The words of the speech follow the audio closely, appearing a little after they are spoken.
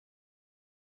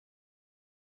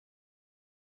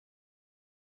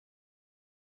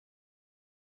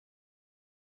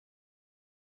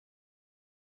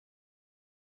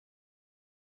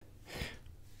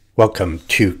Welcome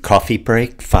to Coffee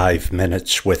Break, 5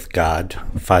 minutes with God,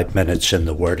 5 minutes in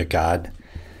the Word of God,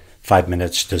 5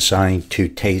 minutes designed to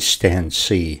taste and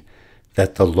see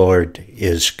that the Lord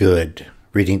is good.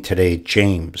 Reading today,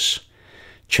 James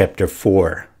chapter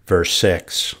 4, verse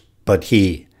 6. But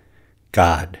he,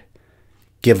 God,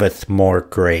 giveth more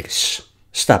grace.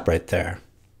 Stop right there.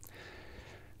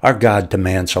 Our God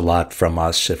demands a lot from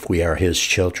us if we are his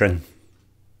children.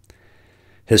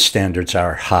 His standards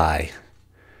are high.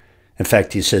 In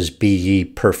fact, he says, "Be ye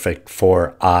perfect,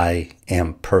 for I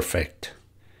am perfect."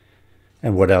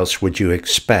 And what else would you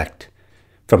expect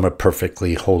from a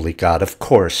perfectly holy God? Of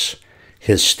course,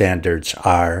 his standards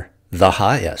are the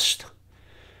highest.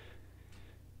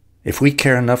 If we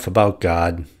care enough about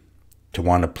God to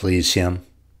want to please him,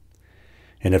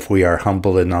 and if we are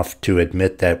humble enough to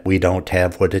admit that we don't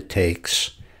have what it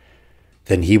takes,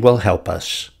 then he will help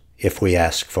us if we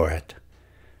ask for it.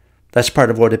 That's part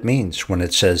of what it means when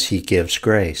it says he gives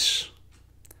grace.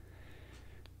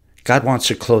 God wants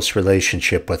a close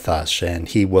relationship with us, and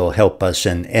he will help us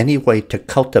in any way to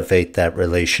cultivate that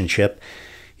relationship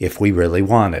if we really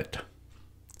want it.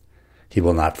 He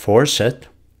will not force it,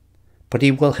 but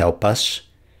he will help us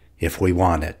if we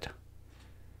want it.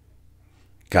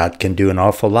 God can do an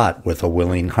awful lot with a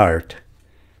willing heart.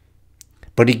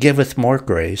 But he giveth more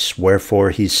grace, wherefore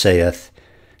he saith,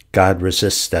 God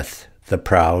resisteth the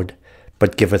proud,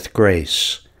 but giveth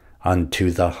grace unto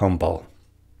the humble.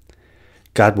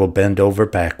 God will bend over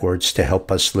backwards to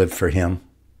help us live for him,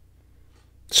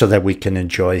 so that we can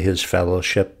enjoy his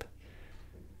fellowship,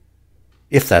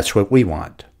 if that's what we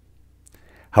want.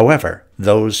 However,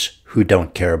 those who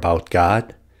don't care about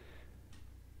God,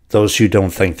 those who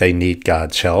don't think they need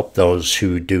God's help, those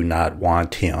who do not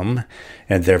want him,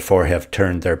 and therefore have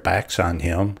turned their backs on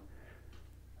him,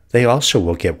 they also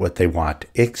will get what they want,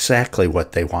 exactly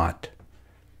what they want.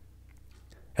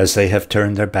 As they have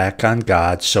turned their back on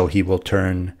God, so he will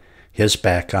turn his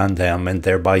back on them and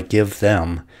thereby give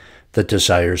them the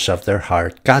desires of their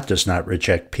heart. God does not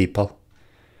reject people.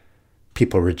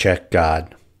 People reject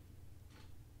God.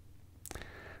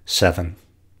 7.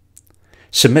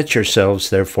 Submit yourselves,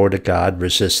 therefore, to God.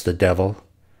 Resist the devil,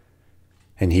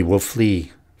 and he will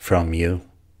flee from you.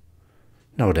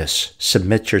 Notice,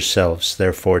 submit yourselves,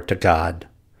 therefore, to God.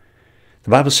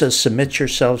 The Bible says, submit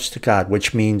yourselves to God,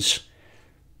 which means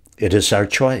it is our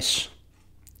choice.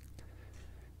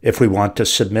 If we want to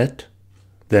submit,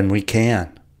 then we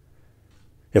can.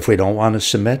 If we don't want to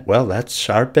submit, well, that's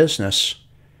our business.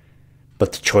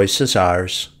 But the choice is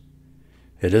ours.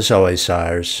 It is always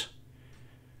ours.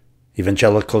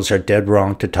 Evangelicals are dead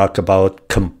wrong to talk about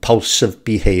compulsive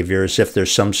behavior as if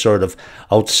there's some sort of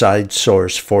outside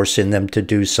source forcing them to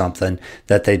do something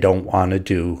that they don't want to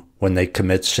do when they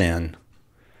commit sin.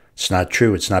 It's not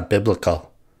true. It's not biblical.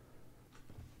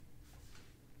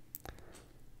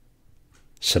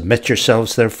 Submit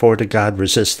yourselves, therefore, to God.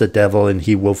 Resist the devil, and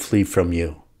he will flee from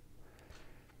you.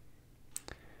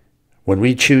 When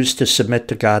we choose to submit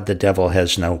to God, the devil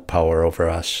has no power over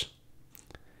us.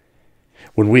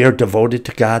 When we are devoted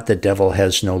to God, the devil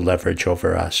has no leverage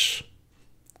over us.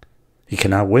 He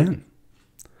cannot win.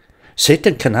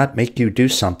 Satan cannot make you do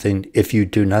something if you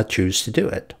do not choose to do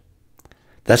it.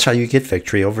 That's how you get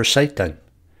victory over Satan.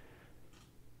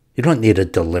 You don't need a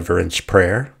deliverance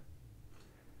prayer.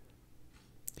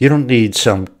 You don't need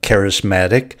some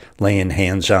charismatic laying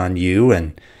hands on you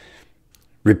and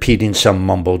repeating some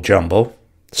mumble-jumble,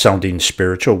 sounding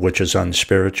spiritual, which is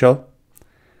unspiritual.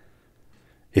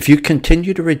 If you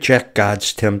continue to reject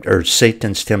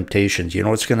Satan's temptations, you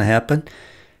know what's going to happen?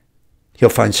 He'll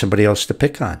find somebody else to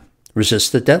pick on.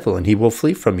 Resist the devil, and he will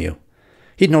flee from you.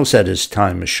 He knows that his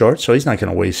time is short, so he's not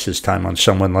going to waste his time on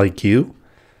someone like you.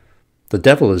 The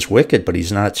devil is wicked, but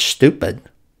he's not stupid.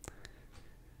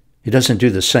 He doesn't do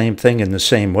the same thing in the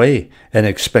same way and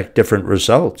expect different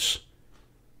results.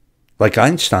 Like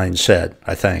Einstein said,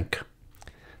 I think.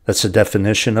 That's the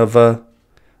definition of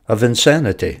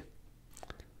insanity.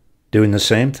 Doing the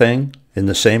same thing in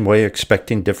the same way,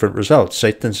 expecting different results.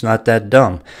 Satan's not that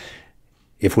dumb.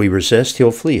 If we resist, he'll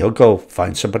flee. He'll go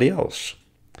find somebody else.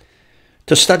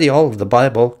 To study all of the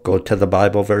Bible, go to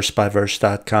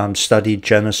thebibleversebyverse.com. Study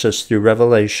Genesis through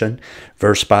Revelation,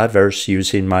 verse by verse,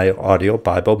 using my audio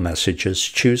Bible messages.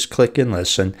 Choose, click, and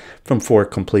listen from 4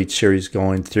 complete series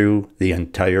going through the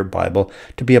entire Bible.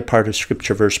 To be a part of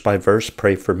Scripture verse by verse,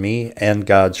 pray for me and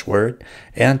God's Word,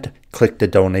 and click the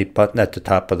donate button at the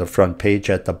top of the front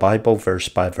page at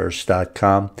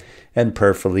thebibleversebyverse.com. and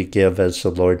prayerfully give as the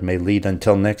Lord may lead.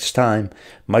 Until next time,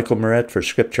 Michael Moret for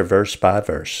Scripture Verse by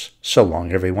Verse. So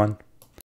long, everyone.